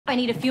I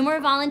need a few more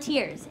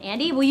volunteers.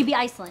 Andy, will you be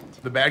Iceland?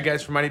 The bad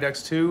guys from Mighty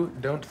Ducks 2?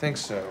 Don't think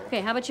so.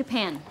 Okay, how about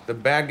Japan? The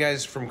bad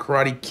guys from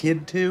Karate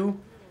Kid 2?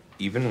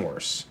 Even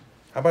worse.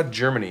 How about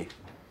Germany?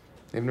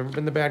 They've never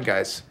been the bad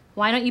guys.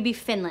 Why don't you be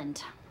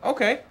Finland?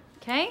 Okay.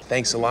 Okay?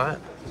 Thanks a lot.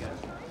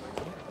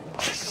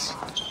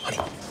 Honey,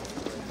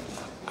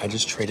 I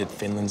just traded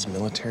Finland's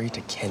military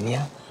to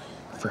Kenya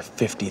for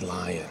 50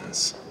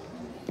 lions.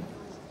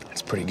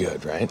 That's pretty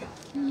good, right?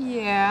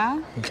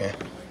 Yeah. Okay.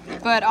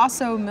 But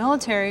also,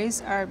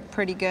 militaries are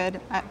pretty good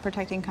at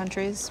protecting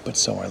countries. But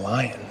so are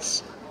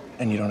lions,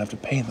 and you don't have to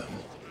pay them.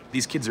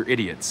 These kids are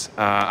idiots.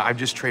 I've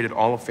just traded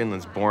all of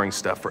Finland's boring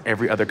stuff for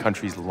every other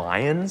country's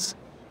lions.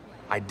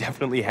 I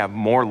definitely have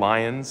more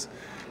lions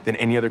than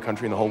any other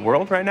country in the whole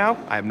world right now.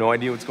 I have no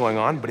idea what's going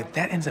on, but if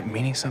that ends up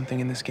meaning something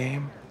in this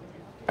game,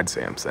 I'd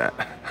say I'm set.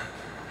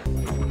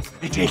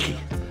 Hey, Jakey,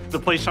 the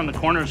place on the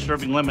corner is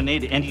serving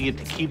lemonade, and you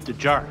get to keep the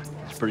jar.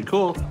 It's pretty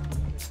cool.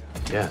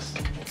 Yes.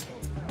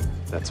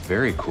 That's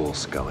very cool,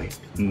 Scully.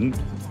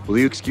 Will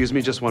you excuse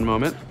me just one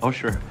moment? Oh,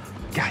 sure.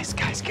 Guys.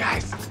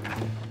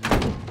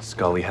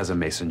 Scully has a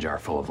mason jar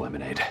full of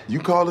lemonade. You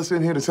called us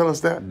in here to tell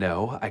us that?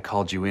 No, I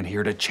called you in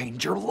here to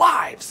change your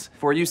lives.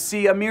 For you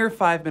see, a mere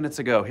 5 minutes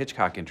ago,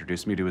 Hitchcock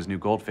introduced me to his new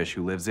goldfish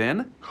who lives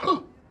in...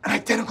 An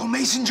identical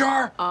mason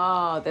jar?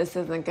 Oh, this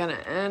isn't gonna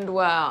end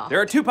well. There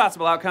are 2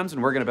 possible outcomes,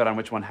 and we're gonna bet on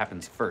which one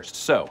happens first.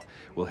 So,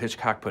 will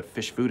Hitchcock put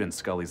fish food in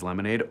Scully's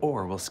lemonade,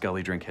 or will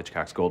Scully drink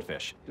Hitchcock's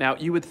goldfish? Now,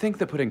 you would think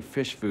that putting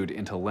fish food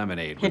into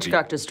lemonade would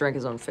Hitchcock just drank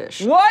his own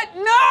fish. What?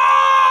 No!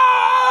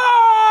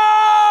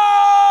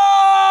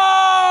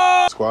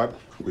 Squad,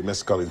 we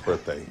missed Scully's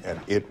birthday,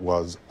 and it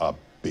was a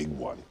big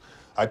one.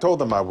 I told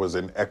them I was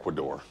in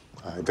Ecuador.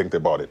 I think they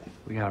bought it.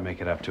 We gotta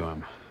make it up to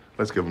him.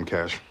 Let's give them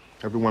cash.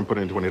 Everyone put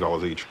in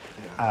 $20 each.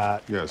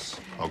 Yes,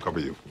 I'll cover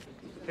you.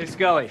 Hey,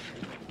 Scully.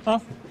 Huh?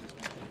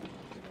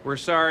 We're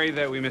sorry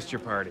that we missed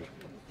your party.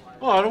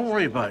 Oh, don't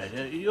worry about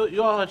it.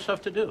 You all had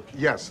stuff to do.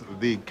 Yes,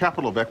 the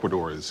capital of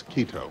Ecuador is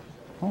Quito.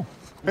 Oh.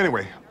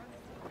 Anyway,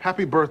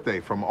 happy birthday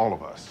from all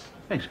of us.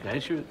 Thanks,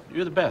 guys. You're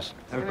the best.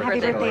 Happy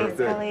birthday,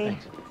 Scully.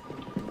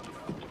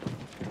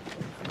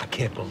 I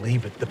can't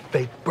believe it. The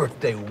fake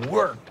birthday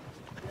worked.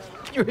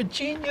 You're a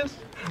genius.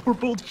 We're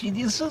both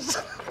geniuses.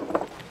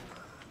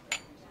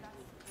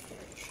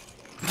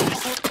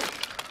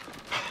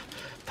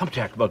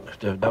 Thumbtack, look.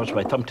 That was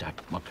my thumbtack.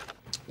 Look.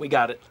 We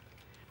got it.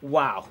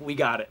 Wow, we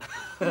got it.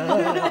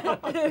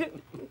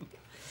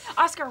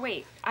 Oscar,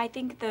 wait. I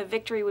think the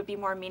victory would be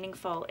more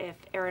meaningful if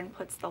Erin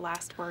puts the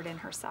last word in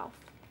herself.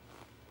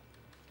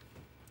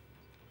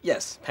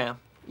 Yes, Pam.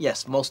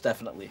 Yes, most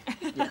definitely.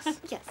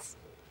 Yes. Yes.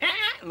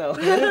 No.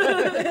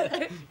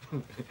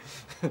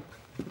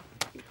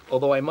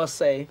 Although I must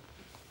say,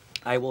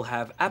 I will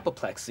have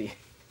apoplexy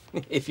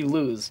if you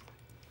lose.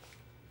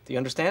 Do you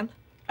understand?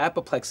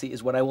 Apoplexy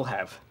is what I will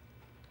have.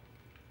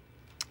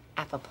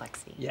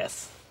 Apoplexy.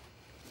 Yes.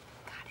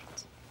 Got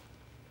it.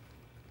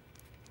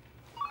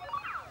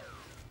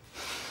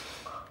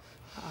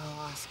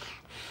 Oh, Oscar.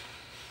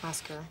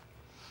 Oscar.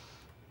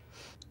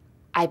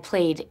 I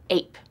played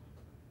ape.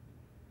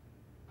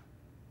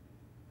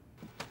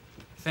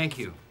 Thank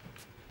you.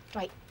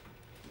 Dwight.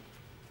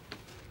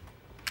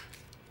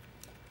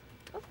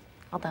 Oh,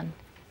 all done.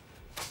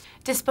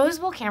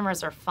 Disposable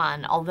cameras are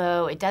fun,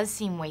 although it does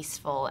seem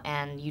wasteful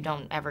and you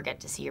don't ever get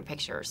to see your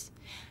pictures.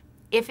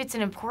 If it's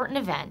an important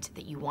event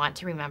that you want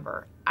to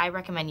remember, I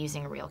recommend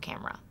using a real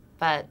camera.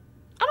 But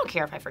I don't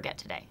care if I forget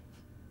today.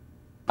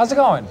 How's it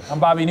going? I'm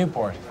Bobby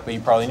Newport, but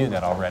you probably knew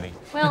that already.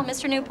 Well,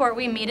 Mr. Newport,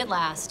 we meet at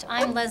last.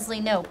 I'm Leslie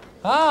Nope.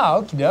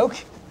 Ah, okie doke.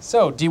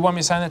 So, do you want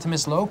me to sign that to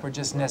Miss Lope or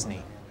just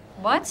Nesney?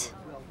 What?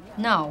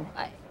 No.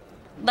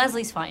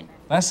 Leslie's fine.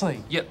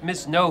 Leslie. Yeah,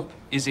 Miss Nope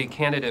is a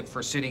candidate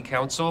for city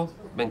council.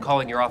 Been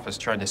calling your office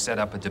trying to set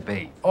up a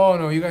debate. Oh,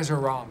 no, you guys are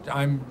wrong.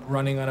 I'm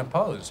running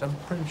unopposed. I'm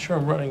pretty sure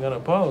I'm running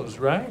unopposed,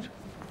 right?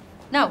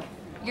 No,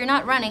 you're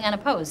not running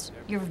unopposed.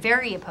 You're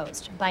very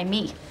opposed by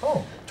me.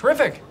 Oh,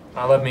 terrific.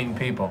 I love meeting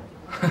people.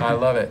 I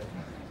love it.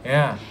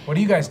 Yeah. What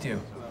do you guys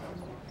do?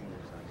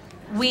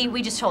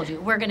 We just told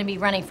you. We're going to be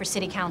running for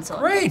city council.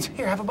 Great.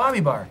 Here, have a Bobby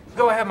bar.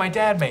 Go ahead. My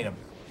dad made them.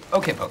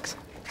 Okay, folks.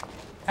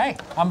 Hey,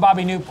 I'm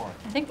Bobby Newport.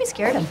 I think we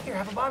scared him. Here,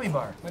 have a Bobby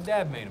bar. My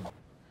dad made them.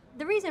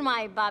 The reason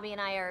why Bobby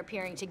and I are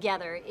appearing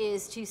together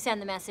is to send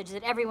the message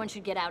that everyone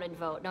should get out and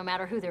vote, no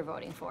matter who they're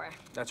voting for.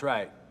 That's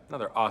right.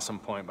 Another awesome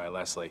point by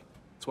Leslie.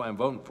 That's why I'm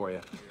voting for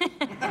you.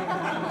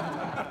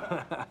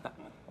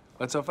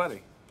 What's so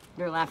funny?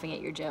 You're laughing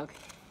at your joke.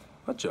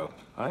 What joke?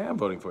 I am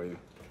voting for you.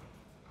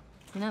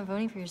 You're not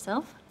voting for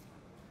yourself?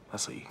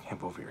 Leslie, you can't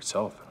vote for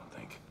yourself, I don't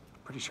think.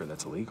 I'm pretty sure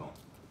that's illegal.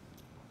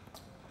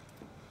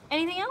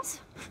 Anything else?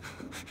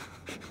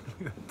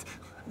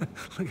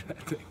 Look at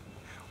that thing.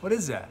 What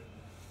is that?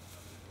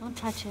 Don't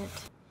touch it.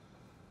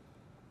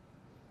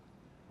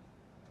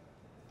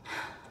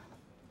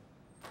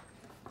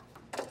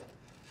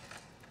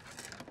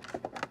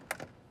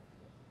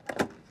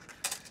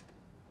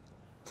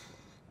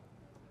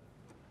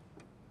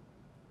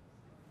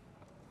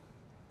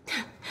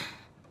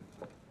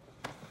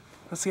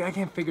 Leslie, I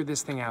can't figure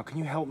this thing out. Can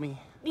you help me?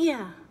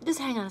 Yeah, just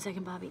hang on a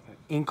second, Bobby.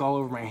 Ink all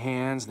over my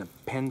hands, and the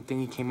pen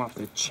thingy came off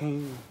the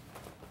chain.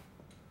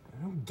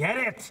 I don't get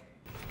it.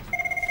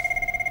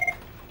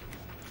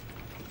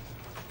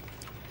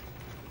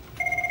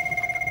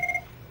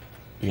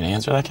 You gonna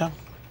answer that, Kev?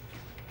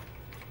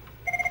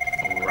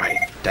 All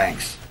right,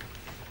 thanks.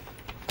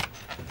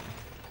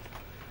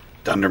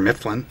 Dunder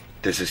Mifflin,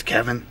 this is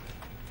Kevin.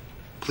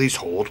 Please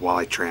hold while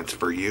I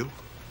transfer you.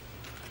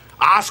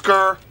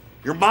 Oscar,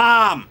 your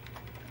mom!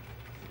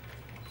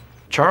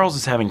 Charles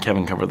is having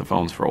Kevin cover the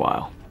phones for a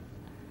while.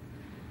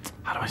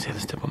 How do I say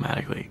this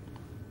diplomatically?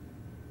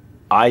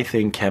 I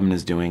think Kevin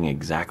is doing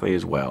exactly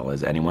as well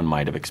as anyone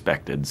might have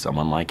expected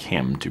someone like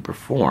him to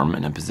perform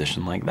in a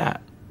position like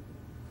that.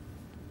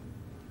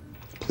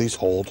 Please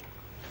hold.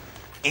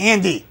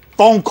 Andy,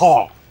 phone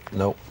call!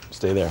 Nope,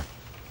 stay there.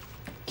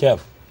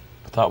 Kev,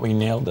 I thought we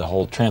nailed the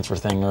whole transfer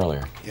thing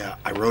earlier. Yeah,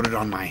 I wrote it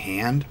on my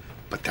hand,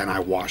 but then I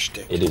washed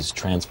it. It is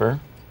transfer,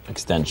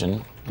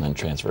 extension, and then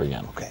transfer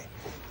again. Okay.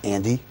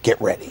 Andy, get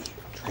ready.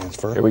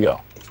 Transfer. Here we go.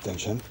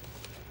 Extension.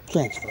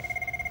 Transfer.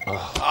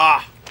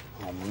 Ah!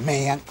 Oh,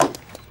 man.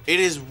 It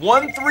is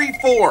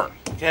 134.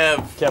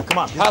 Kev, come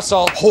on.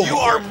 Hustle. You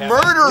are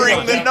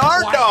murdering the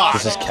Nardoc.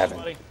 This is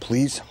Kevin.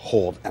 Please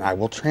hold, and I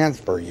will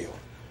transfer you.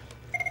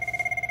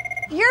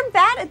 You're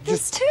bad at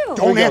this too.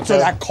 Don't answer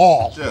that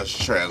call. Just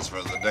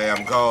transfer the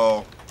damn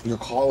call. Your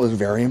call is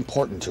very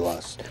important to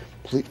us.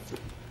 Please.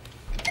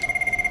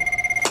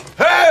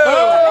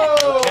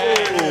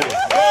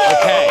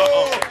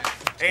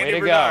 Way to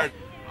go.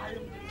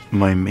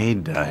 My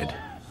maid died.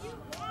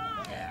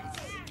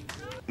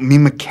 Me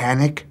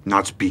mechanic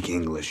not speak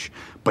English,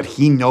 but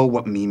he know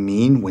what me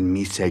mean when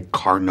me say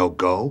car no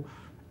go,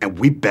 and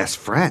we best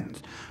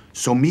friends.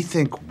 So me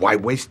think, why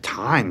waste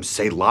time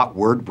say lot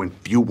word when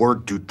few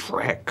word do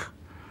trick?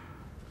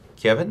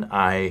 Kevin,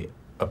 I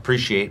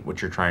appreciate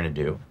what you're trying to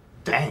do.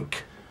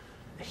 Thank.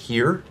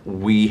 Here,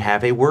 we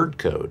have a word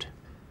code,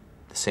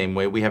 the same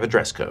way we have a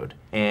dress code.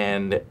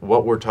 And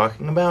what we're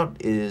talking about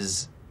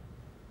is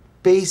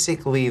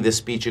basically the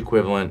speech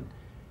equivalent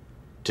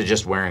to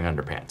just wearing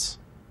underpants.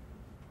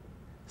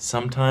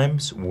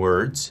 Sometimes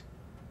words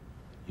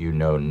you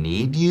know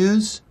need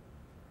use,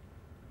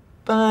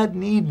 but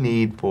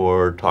need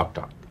for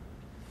talk.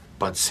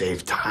 But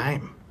save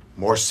time.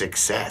 More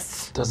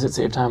success. Does it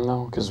save time,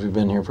 though? Because we've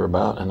been here for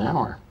about an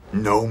hour.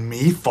 No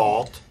me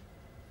fault.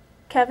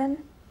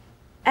 Kevin,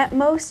 at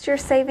most you're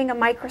saving a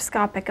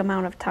microscopic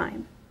amount of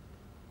time.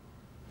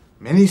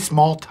 Many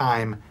small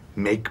time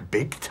make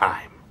big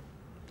time.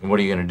 And what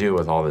are you going to do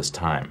with all this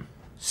time?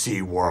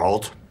 See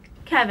world.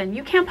 Kevin,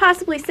 you can't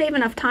possibly save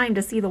enough time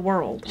to see the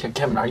world.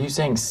 Kevin, are you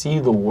saying see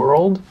the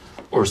world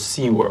or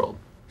sea world?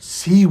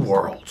 Sea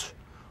world.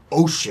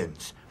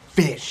 Oceans.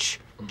 Fish.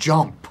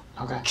 Jump.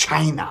 Okay.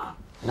 China.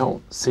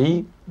 No,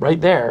 see? Right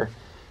there.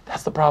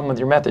 That's the problem with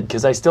your method,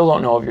 because I still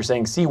don't know if you're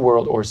saying sea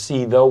world or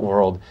see the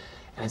world,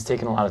 and it's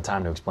taken a lot of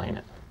time to explain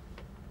it.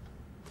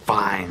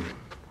 Fine.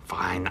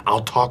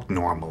 I'll talk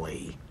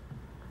normally.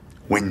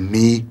 When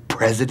me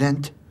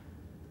president,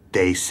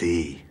 they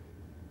see.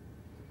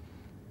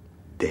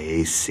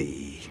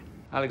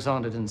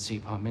 Alexander didn't see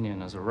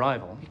Parmenion as a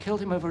rival. He killed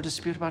him over a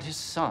dispute about his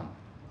son.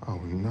 Oh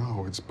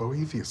no, it's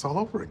Boethius all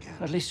over again.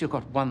 At least you've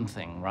got one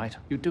thing right.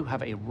 You do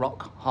have a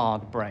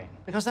rock-hard brain.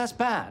 Because that's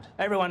bad.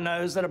 Everyone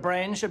knows that a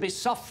brain should be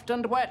soft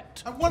and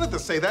wet. I wanted to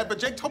say that, but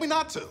Jake told me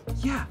not to.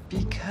 Yeah,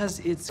 because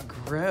it's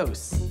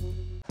gross.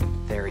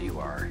 There you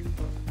are.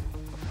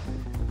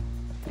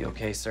 You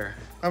okay, sir?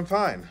 I'm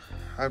fine.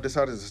 I've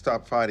decided to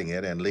stop fighting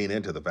it and lean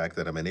into the fact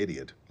that I'm an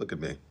idiot. Look at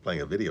me,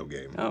 playing a video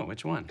game. Oh,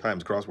 which one?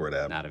 Times crossword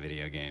app. Not a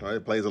video game. Well,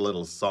 it plays a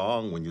little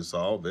song when you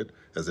solve it,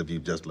 as if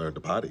you've just learned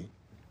to potty.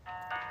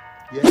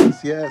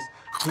 Yes,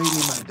 play me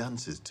my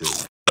dances too.